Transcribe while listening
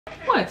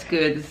What's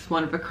good? This is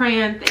One of a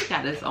Crayon. They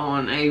got us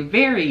on a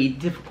very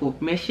difficult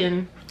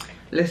mission.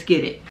 Let's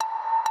get it.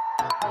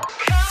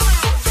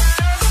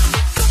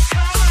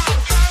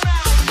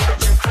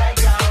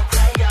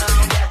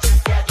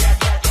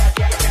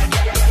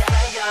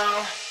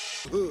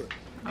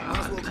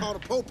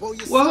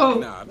 Whoa!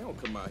 Nah, they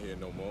don't come out here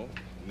no more.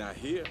 Not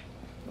here.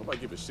 Nobody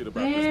give a shit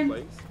about Man,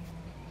 this place.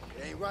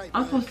 Ain't right,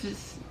 I'm supposed to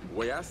just,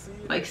 way I see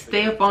it, like,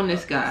 stay up on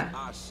this guy.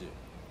 Our shit.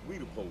 We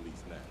the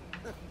police now.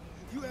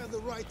 You have the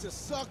right to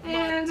suck my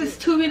Man, there's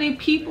dick. too many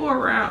people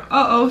around.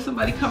 Uh-oh,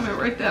 somebody coming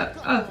right there.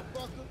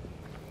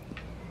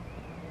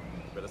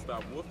 Better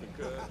stop woofing,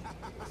 cuz.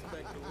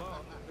 Respect the law.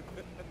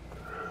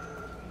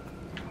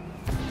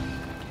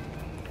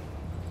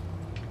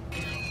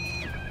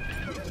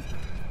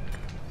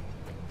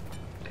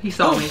 He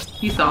saw me.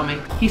 He saw me.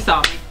 He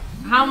saw me.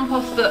 How am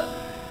I supposed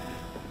to...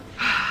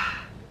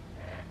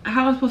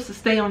 How am I supposed to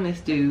stay on this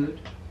dude?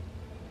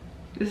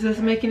 This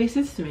doesn't make any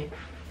sense to me.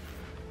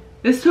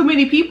 There's too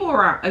many people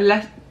around.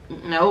 Unless...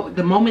 No,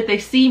 the moment they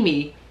see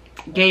me,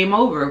 game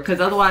over. Because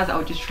otherwise I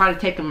would just try to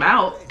take them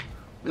out.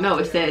 No,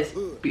 it says,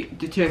 be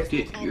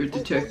detected. You're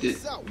detected.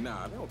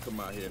 Nah, they don't come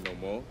out here no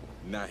more.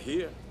 Not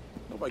here.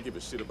 Nobody give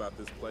a shit about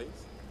this place.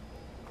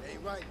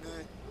 Ain't right,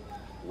 man.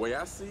 Way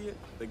I see it,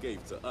 they gave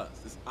it to us.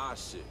 It's our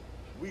shit.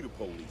 We the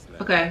police now.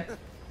 Okay. I'm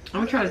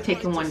gonna try to take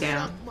him one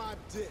down. Man,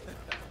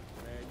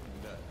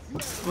 you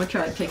nuts. I'm gonna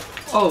try to take...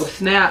 Oh,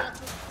 snap.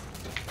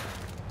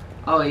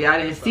 Oh, yeah, I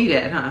didn't see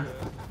that, huh?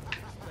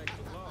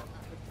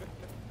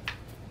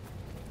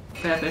 What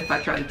happens if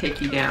I try to take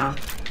you down?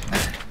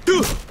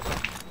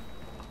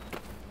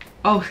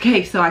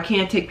 Okay, so I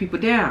can't take people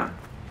down.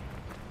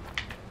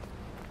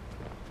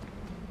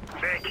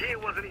 Man,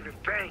 kid wasn't even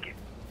banging.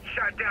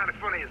 Shot down in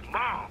front of his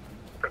mom.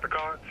 Got the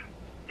cards?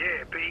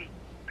 Yeah, B.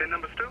 Then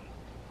numbers 2?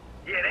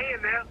 Yeah, they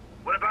in there.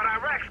 What about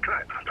Iraq's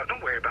cut?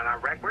 Don't worry about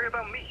Iraq. Worry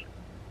about me.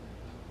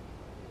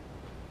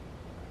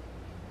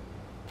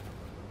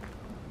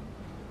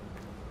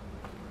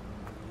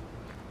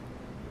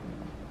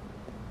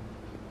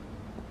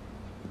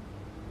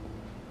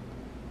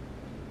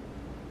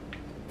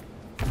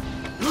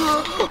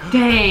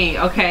 Dang,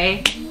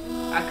 okay.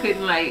 I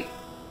couldn't, like...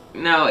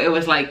 No, it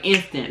was like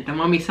instant. The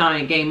moment he saw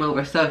it, game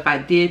over. So if I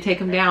did take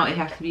him down, it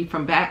has to be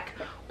from back.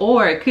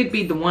 Or it could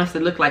be the ones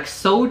that look like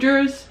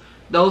soldiers.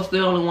 Those are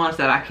the only ones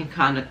that I can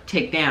kind of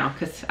take down.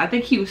 Because I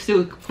think he was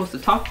still supposed to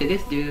talk to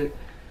this dude.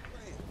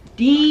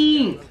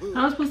 Dang.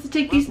 How am I supposed to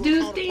take these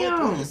dudes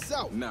down?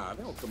 Nah,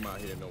 they don't come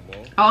out here no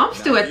more. Oh, I'm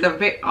still at the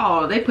very...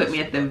 Oh, they put me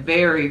at the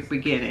very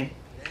beginning.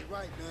 Ain't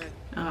right,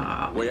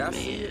 man. Oh, Way I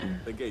see it,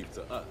 man. they gave it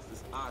to us.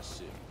 It's our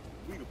shit.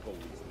 We the police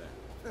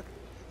now.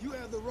 You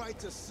have the right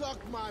to suck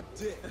my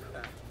dick.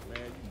 Man,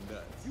 you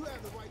nuts. You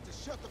have the right to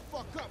shut the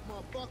fuck up,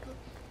 motherfucker.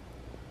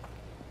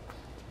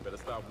 Better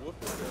stop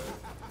woofing, cuz.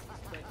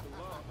 Respect the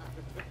law.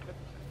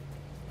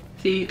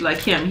 See, like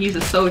him, he's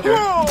a soldier.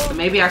 So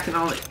maybe I can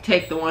only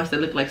take the ones that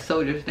look like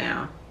soldiers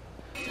down.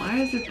 Why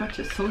is there a bunch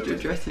of soldier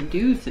dressing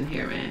dudes in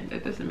here, man?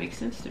 That doesn't make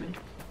sense to me.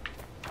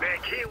 Man,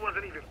 kid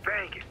wasn't even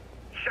banging.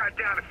 Shot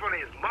down in front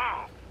of his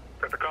mom.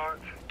 Got the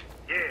cards?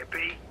 Yeah,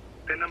 B.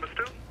 Then numbers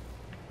 2?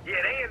 Yeah,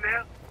 they in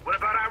there. What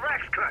about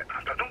Iraq's cut?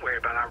 Don't worry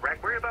about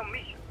Iraq. Worry about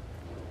me.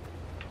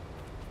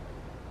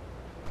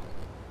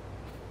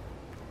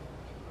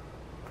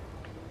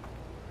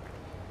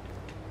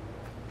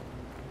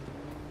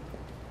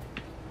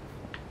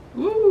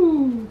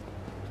 Woo!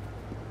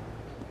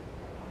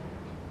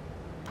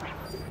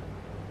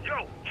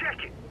 Yo,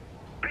 check it.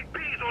 Big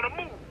B's on the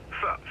move.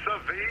 Sup,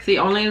 V? See,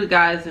 only the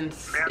guys in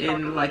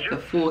like the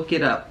full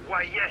get up,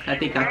 Why, yes, I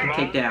think I can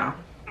take down.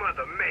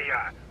 Mother may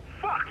I.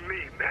 Fuck me,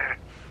 man.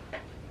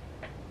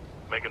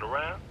 Making a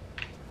round?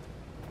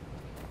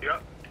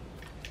 Yup.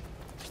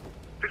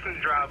 Fixing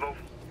to drive over.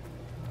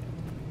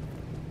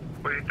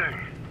 What do you think?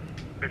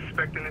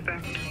 Expect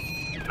anything?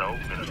 No,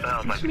 and it sounds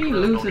like What you mean the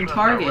club losing don't trust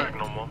target? Iraq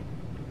no more.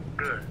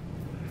 Good.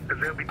 'Cause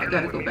they'll be I dealing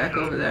gotta with go me back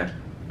soon. over there.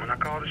 When I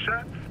call the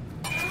shots.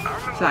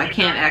 So I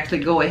can't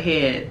actually go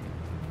ahead.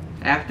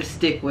 I have to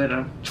stick with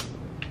them.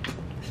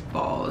 It's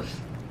balls.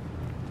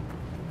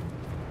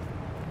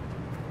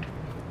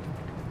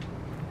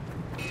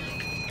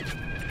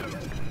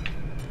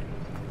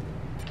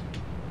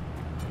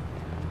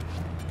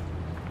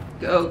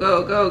 Go,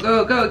 go, go,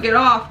 go, go. Get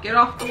off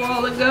the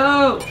wall and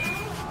go.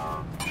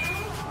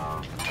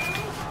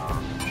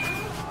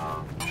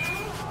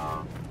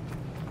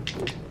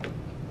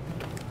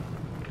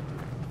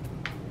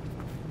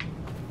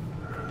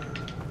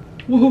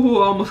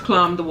 Woo, almost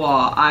climbed the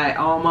wall. I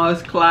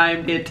almost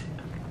climbed it.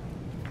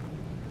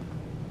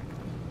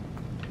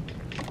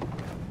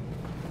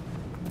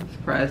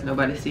 Surprised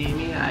nobody seeing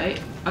me.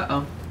 Alright.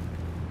 Uh-oh.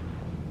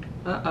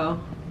 Uh-oh.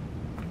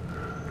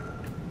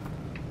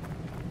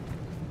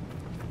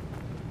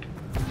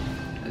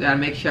 I gotta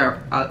make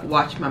sure I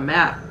watch my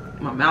map.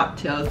 My map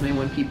tells me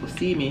when people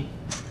see me.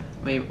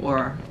 Maybe,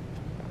 or...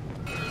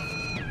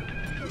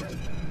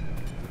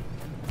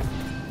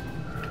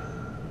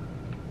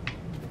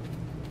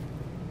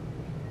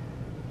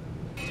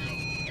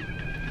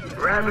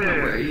 I don't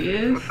know where he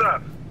is. What's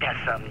up? That's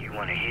something you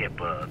want to hear,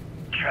 Bug.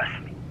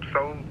 Trust me.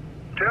 So,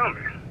 tell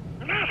me.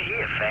 Not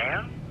here,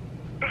 fam.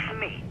 It's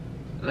me.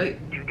 Like,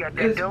 You got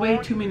that there's dough way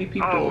on? too many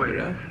people Oh, over wait.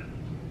 there.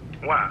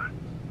 Why?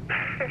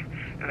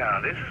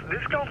 No, this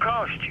gonna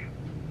cost you.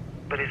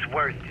 But it's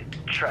worth it.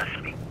 Trust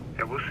me.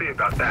 Yeah, we'll see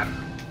about that.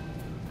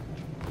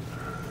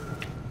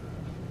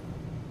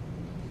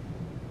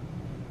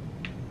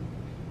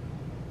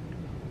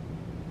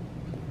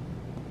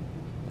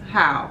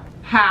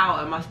 How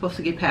am I supposed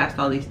to get past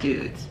all these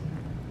dudes?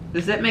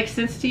 Does that make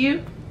sense to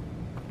you?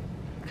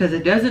 Because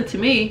it doesn't to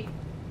me.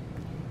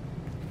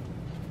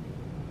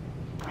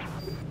 What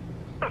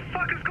the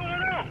fuck is going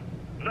on?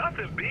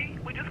 Nothing, B.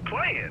 We just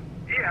playing.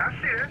 Yeah,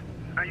 I see it.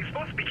 Now, you're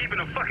supposed to be keeping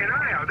a fucking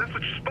eye out. That's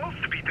what you're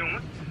supposed to be doing.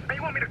 Now,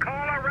 you want me to call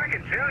Iraq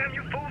and tell him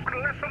you fools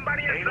gonna let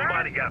somebody inside? Ain't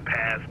nobody got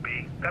past,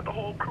 B. Got the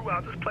whole crew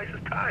out. This place is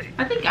tight.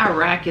 I think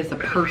Iraq is a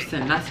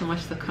person, not so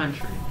much the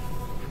country.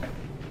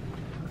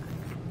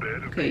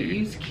 Okay,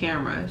 use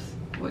cameras.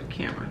 What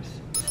cameras?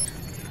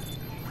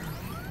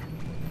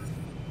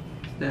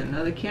 Is there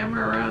another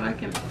camera around I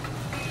can...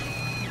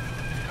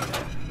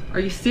 Are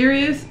you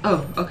serious?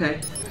 Oh, okay.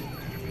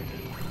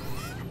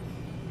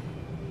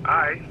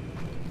 Alright.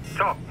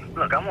 Talk.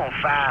 Look, I'm on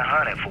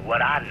 500 for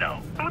what I know.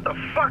 What the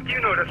fuck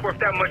you know that's worth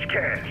that much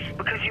cash?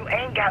 Because you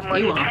ain't got much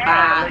You want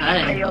time unless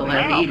you 500 pay for your what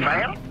bill, you know.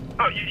 fam.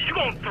 Oh, you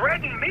gonna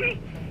threaten me?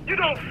 You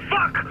don't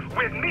fuck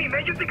with me,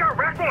 man. You think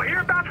Iraq won't hear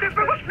about this?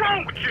 Man, what's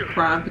wrong with you?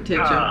 Crime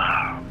potential.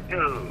 Oh,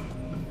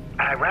 dude.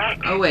 Iraq?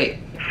 Oh wait,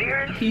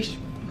 Serious? who's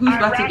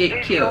about to Iraq get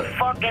is killed? your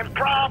fucking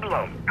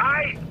problem.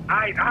 I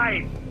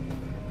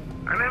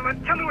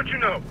mean, tell me what you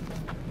know.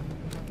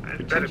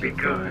 This better be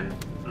good.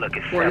 Look,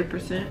 it's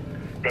 40%.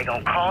 They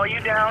gonna call you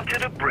down to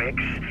the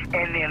bricks,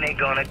 and then they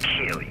gonna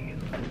kill you.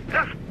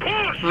 That's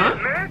bullshit, Huh?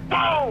 man.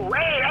 Oh,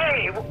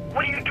 hey,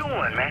 what are you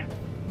doing, man?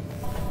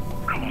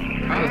 Come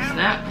on, Oh man.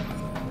 snap!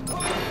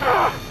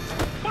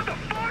 What the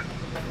fuck?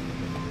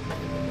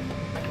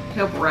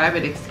 Help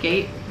Rabbit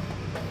escape.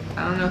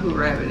 I don't know who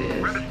Rabbit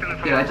is. Rabbit's stealing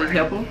from Did I my just brain.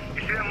 help him?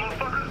 You see that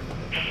motherfucker?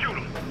 Shoot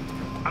him.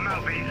 I'm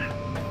out, V's.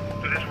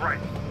 Do this right.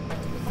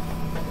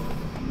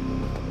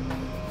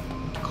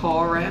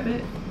 Call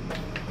Rabbit.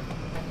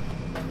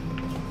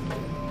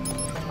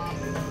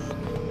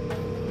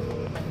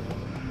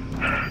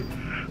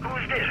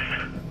 Who's this?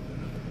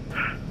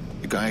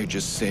 The guy who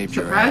just saved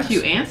your Surprised ass.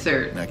 you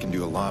answered. And I can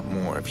do a lot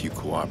more if you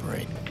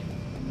cooperate.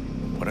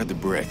 What are the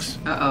bricks?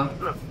 Uh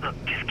oh.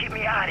 Look, just get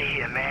me out of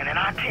here, man, and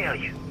I'll tell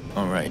you.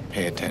 All right,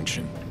 pay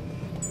attention.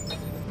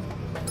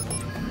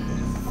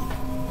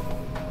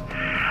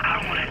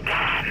 I wanna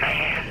die,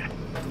 man.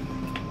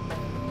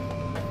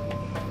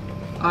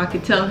 Oh, I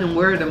could tell him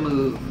where to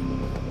move.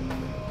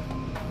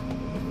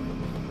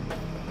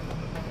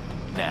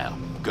 Now,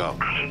 go.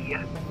 I hear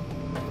ya.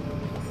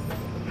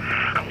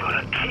 I'm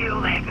gonna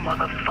kill that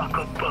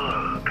motherfucker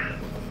Bug.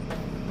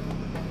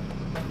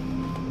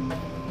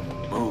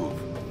 Move.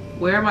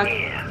 Where am I?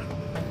 Yeah.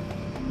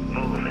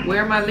 Moving.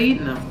 Where am I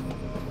leading him?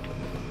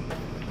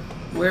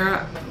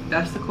 Where?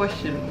 That's the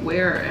question.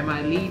 Where am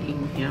I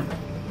leading him?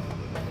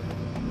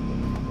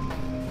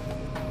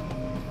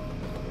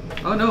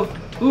 Oh no!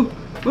 Ooh!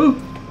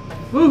 Ooh!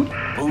 Ooh!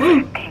 Ooh!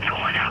 Ain't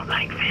going out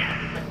like this.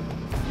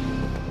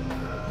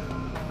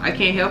 I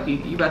can't help you.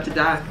 You about to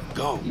die.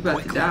 Go. You about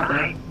to quickly. die, bro.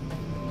 Right?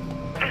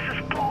 This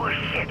is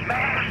bullshit,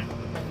 man.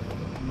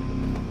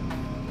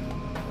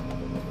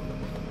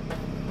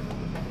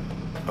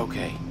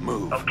 Okay,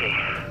 move. Okay.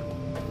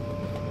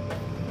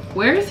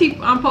 Where is he?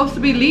 I'm supposed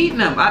to be leading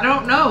him. I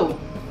don't know.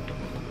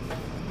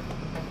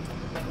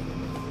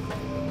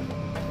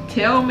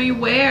 Tell me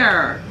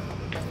where.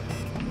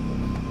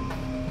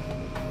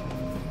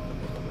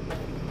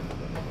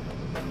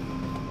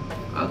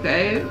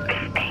 Okay. This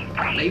ain't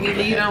right. Maybe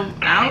lead him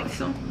out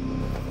some.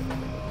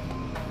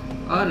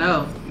 Oh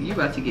no. You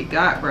about to get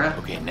got, bruh.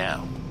 Okay,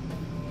 now.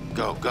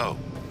 Go, go.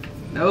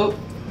 Nope.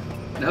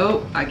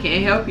 Nope. I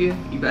can't help you.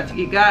 You about to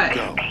get got.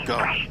 Go, go.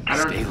 I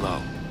don't- Stay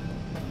low.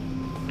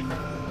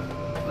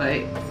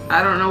 Like,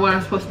 I don't know where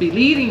I'm supposed to be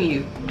leading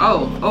you.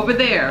 Oh, over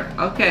there.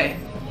 Okay.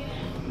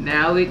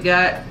 Now we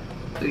got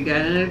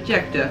an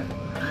objective.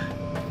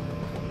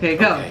 Okay,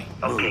 go. Okay,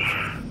 move. Okay.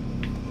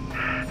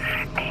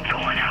 Ain't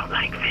going out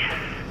like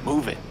this.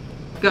 Move it.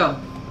 Go.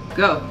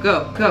 Go,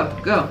 go, go,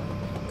 go.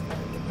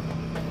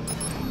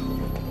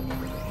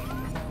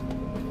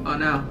 Oh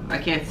no, I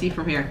can't see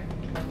from here.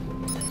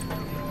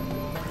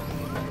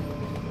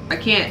 I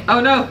can't. Oh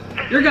no,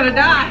 you're gonna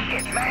die.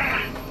 Shit,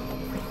 man.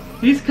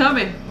 He's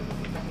coming.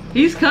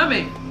 He's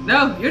coming.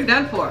 No, you're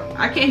done for.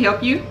 I can't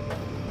help you.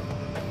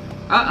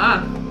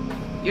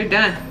 You're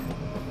done.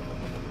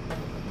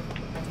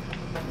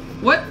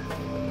 What?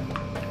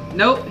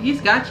 Nope, he's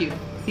got you.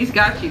 He's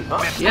got you.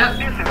 Yep.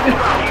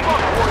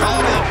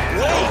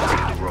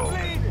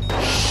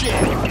 Shit.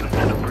 Get him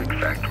to the brick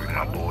factory.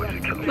 My boys are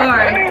killing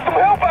Sorry.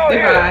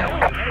 Goodbye.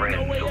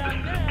 friends, so this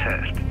is a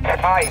test. Do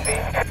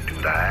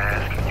what I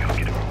ask and you'll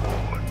get a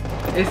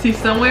reward. Is he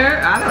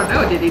somewhere? I don't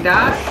know. Did he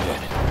die?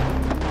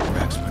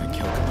 Rex would have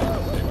killed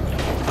Commando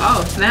Bedbug.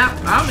 Oh snap!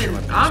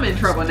 I'm in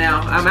trouble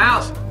now. I'm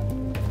out.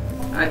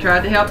 I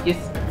tried to help you,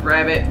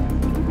 rabbit.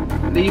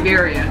 Leave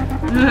area.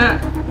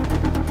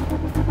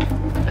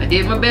 I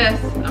did my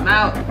best. I'm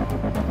out.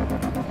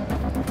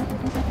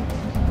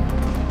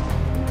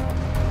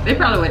 They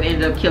probably would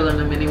end up killing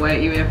them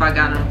anyway, even if I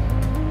got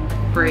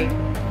them free.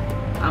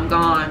 I'm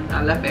gone.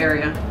 I left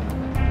area.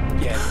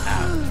 Get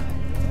out.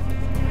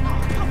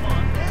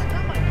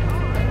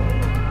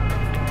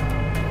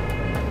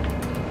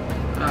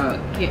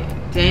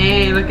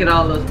 Dang, look at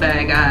all those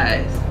bad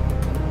guys.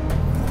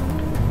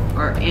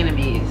 Or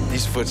enemies.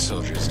 These foot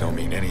soldiers don't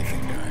mean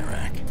anything to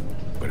Iraq.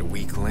 But a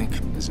weak link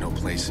is no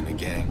place in a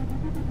gang.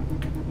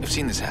 I've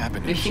seen this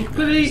happen in a few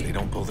guys. They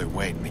don't pull their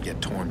weight and they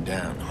get torn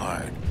down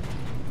hard.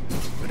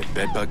 But if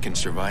Bedbug can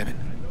survive it,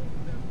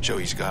 show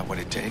he's got what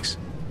it takes,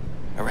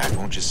 Iraq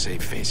won't just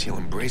save face, he'll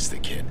embrace the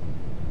kid.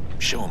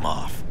 Show him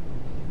off.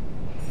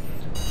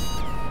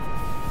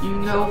 You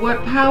know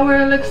what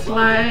power looks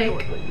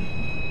like.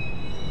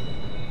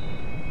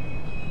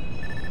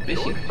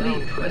 Mission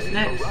complete. What's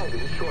next?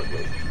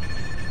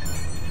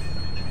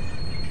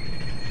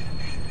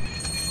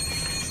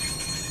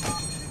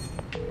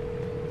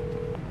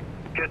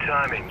 Good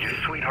timing. Your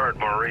sweetheart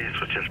Maurice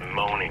was just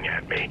moaning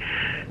at me.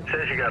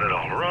 Says you got it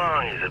all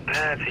wrong. He's a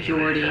patsy.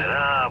 Jordy. Set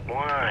up.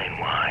 Whine,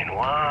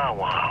 wah,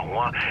 wah,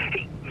 wah.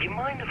 Hey, you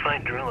mind if I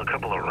drill a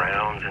couple of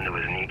rounds into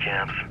his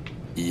kneecaps?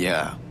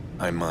 Yeah,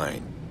 I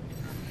mind.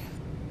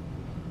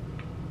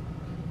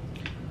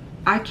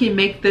 I can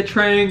make the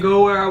train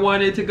go where I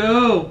want it to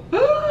go.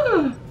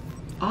 Ah,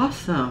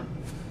 awesome.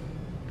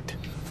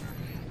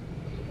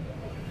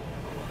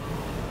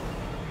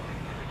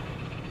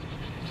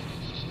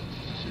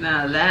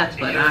 Now that's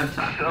what I'm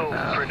talking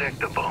about. So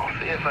predictable.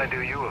 See if I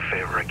do you a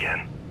favor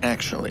again.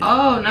 Actually,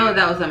 Oh no,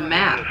 that was a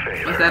map.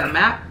 Was that a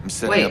map? I'm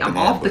setting Wait, up I'm an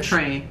off the ambush.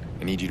 train.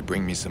 I need you to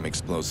bring me some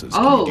explosives.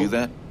 Oh. Can you do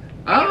that?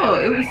 Oh,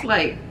 it was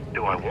like,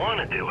 Do I want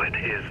to do it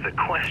is the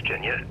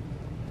question.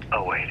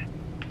 Oh, wait.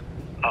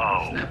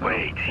 Oh, Snap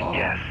wait. out.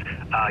 Yes.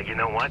 You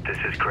know what? This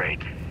is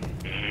great.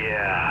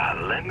 Yeah,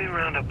 let me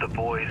round up the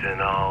boys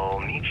and I'll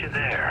meet you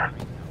there.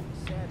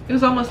 it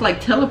was almost like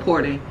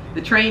teleporting.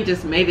 The train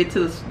just made it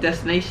to the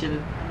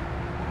destination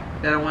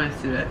that I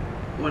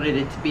wanted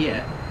it to be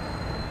at.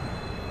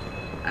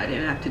 I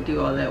didn't have to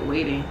do all that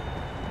waiting.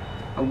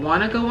 I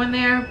want to go in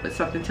there, but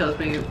something tells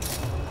me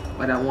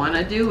what I want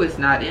to do is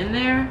not in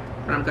there,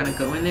 but I'm going to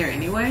go in there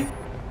anyway.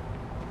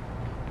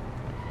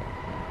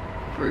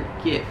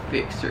 Forget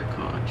fixer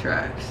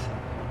contracts.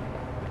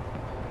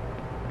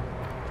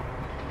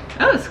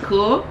 That was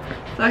cool.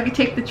 So I could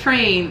take the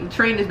train. The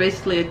train is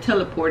basically a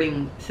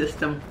teleporting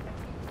system.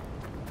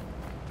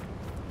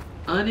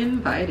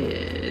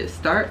 Uninvited.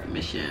 Start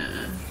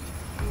mission.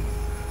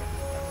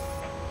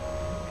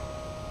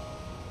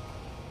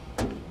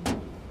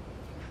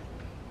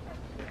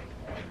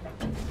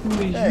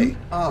 Hey,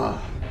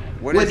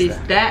 what is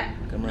that?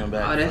 Come around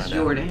back. Oh, that's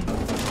Jordan.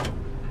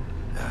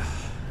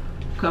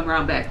 Come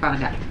around back,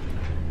 find out.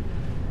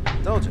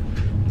 Told you.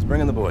 Let's bring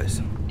in the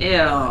boys.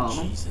 Ew.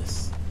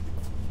 Jesus.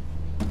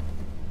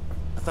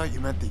 I thought you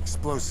meant the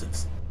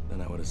explosives. Then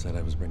I would have said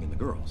I was bringing the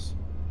girls.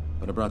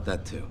 But I brought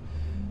that too.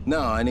 No,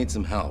 I need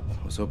some help.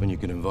 I was hoping you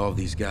could involve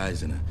these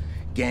guys in a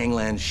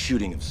gangland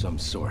shooting of some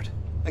sort.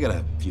 I got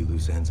a few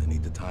loose ends I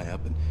need to tie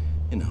up, and,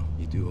 you know,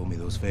 you do owe me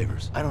those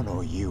favors. I don't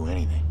owe you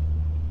anything.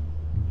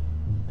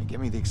 Now give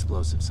me the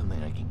explosives,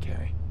 something I can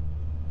carry.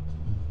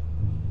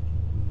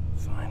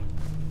 Fine.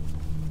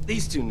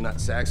 These two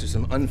nutsacks are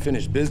some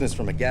unfinished business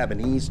from a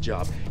Gabonese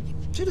job.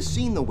 You should have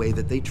seen the way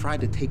that they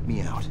tried to take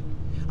me out.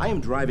 I am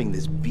driving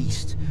this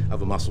beast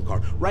of a muscle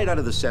car right out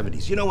of the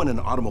 70s. You know when an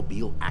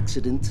automobile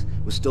accident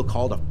was still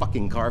called a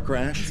fucking car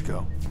crash? Let's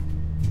go.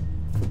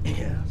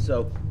 Yeah,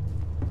 so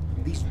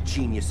these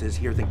geniuses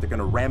here think they're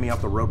gonna ram me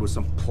off the road with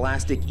some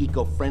plastic,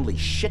 eco-friendly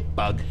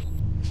shitbug.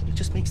 It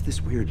just makes this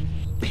weird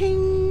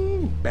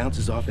ping,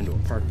 bounces off into a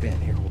park van.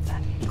 Here, hold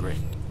that. Great.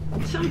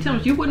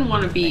 Sometimes you wouldn't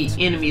want to be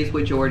enemies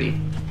with Jordy.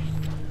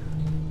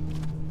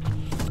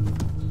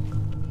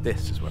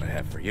 This is what I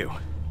have for you.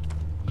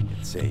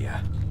 It's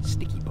a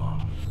sticky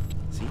bomb.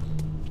 See?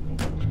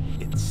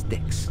 It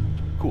sticks.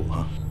 Cool,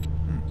 huh?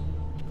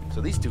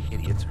 So these two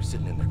idiots are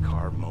sitting in their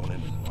car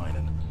moaning and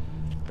whining.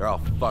 They're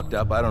all fucked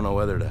up. I don't know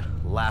whether to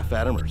laugh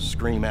at them or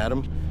scream at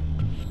them.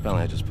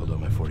 Finally, I just pulled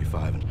out my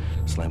 .45 and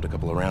slammed a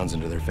couple of rounds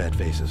into their fat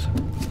faces.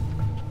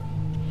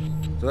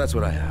 So that's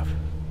what I have.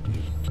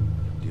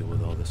 You deal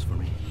with all this for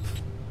me?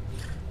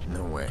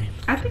 No way.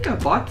 I think I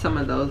bought some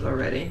of those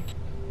already.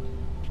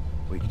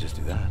 We could just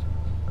do that.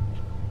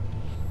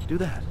 Do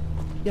that.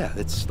 Yeah,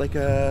 it's like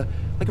a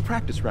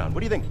practice round.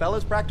 What do you think,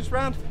 fellas? Practice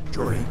round?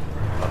 Jordy,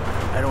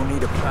 I don't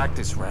need a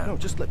practice round. No,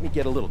 just let me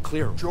get a little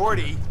clearer.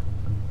 Jordy!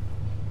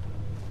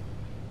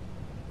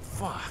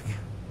 Fuck.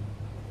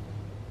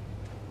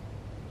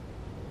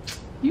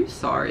 You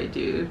sorry,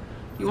 dude.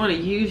 You want to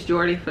use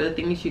Jordy for the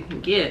things you can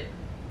get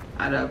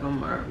out of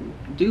him or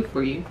do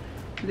for you.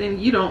 Then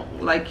you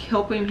don't like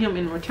helping him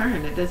in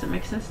return. That doesn't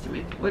make sense to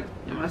me. What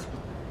am I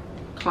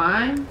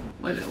climb?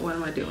 What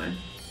am I doing?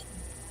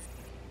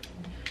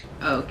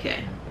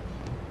 Okay.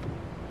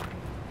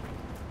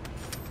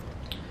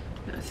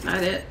 That's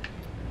not it.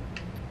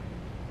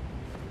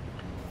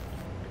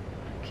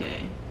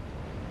 Okay.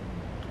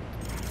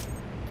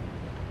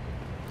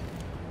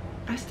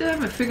 I still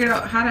haven't figured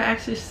out how to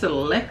actually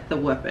select the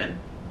weapon.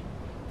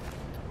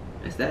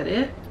 Is that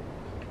it?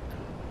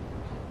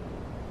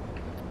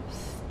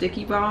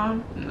 Sticky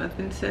bomb?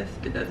 Nothing says,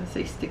 it doesn't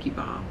say sticky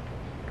bomb.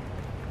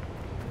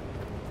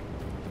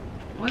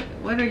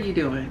 What are you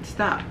doing?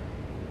 Stop.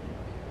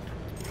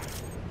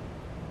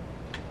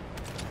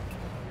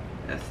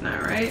 That's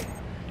not right.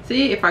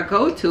 See, if I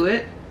go to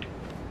it,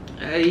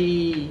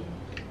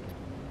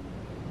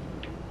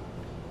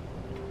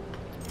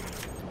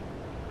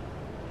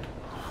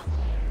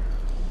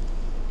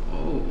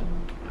 oh,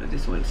 I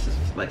just went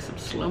like some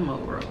slow-mo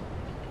roll.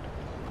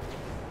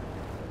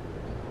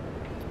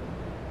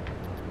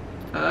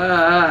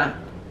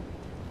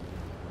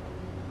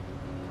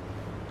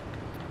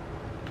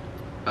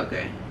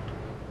 Okay.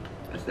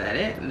 Is that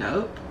it?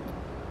 Nope.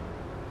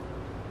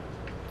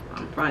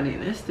 I'm finding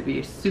this to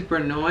be super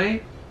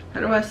annoying. How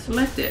do I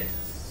select it?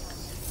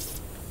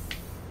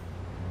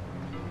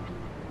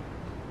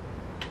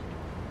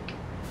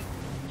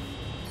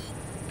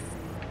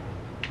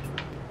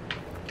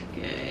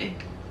 Okay.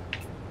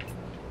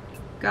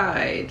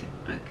 Guide.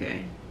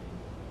 Okay.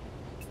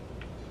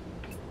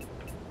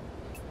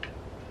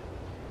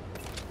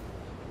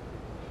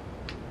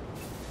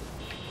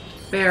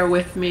 Bear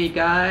with me,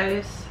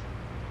 guys.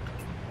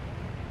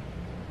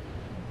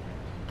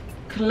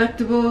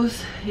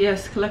 Collectibles.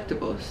 Yes,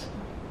 collectibles.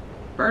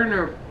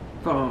 Burner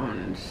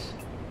phones.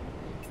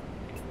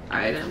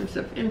 Items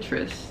of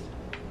interest.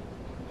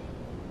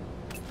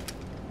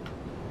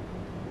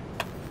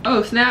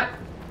 Oh, snap.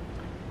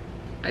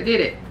 I did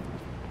it.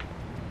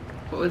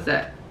 What was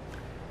that?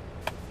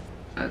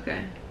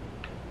 Okay.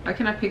 Why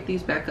can't I pick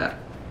these back up?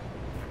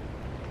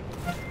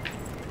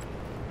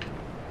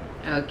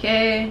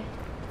 Okay.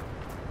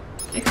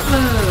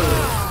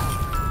 Explode.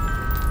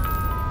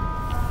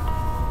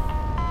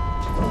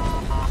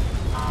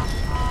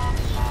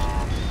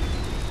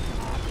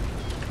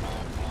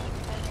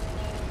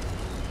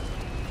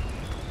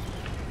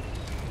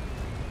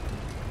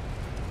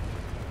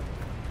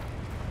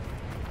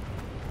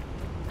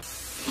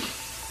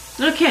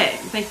 Okay,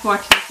 thanks for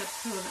watching this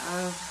episode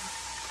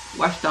of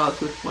Watch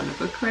Dogs with One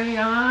of a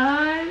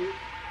Crayon.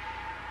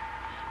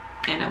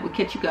 And I will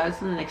catch you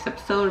guys in the next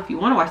episode. If you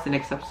want to watch the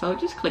next episode,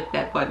 just click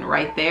that button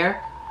right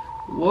there.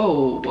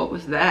 Whoa, what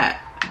was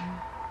that?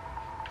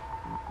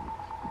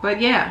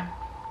 But yeah.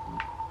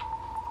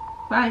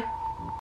 Bye.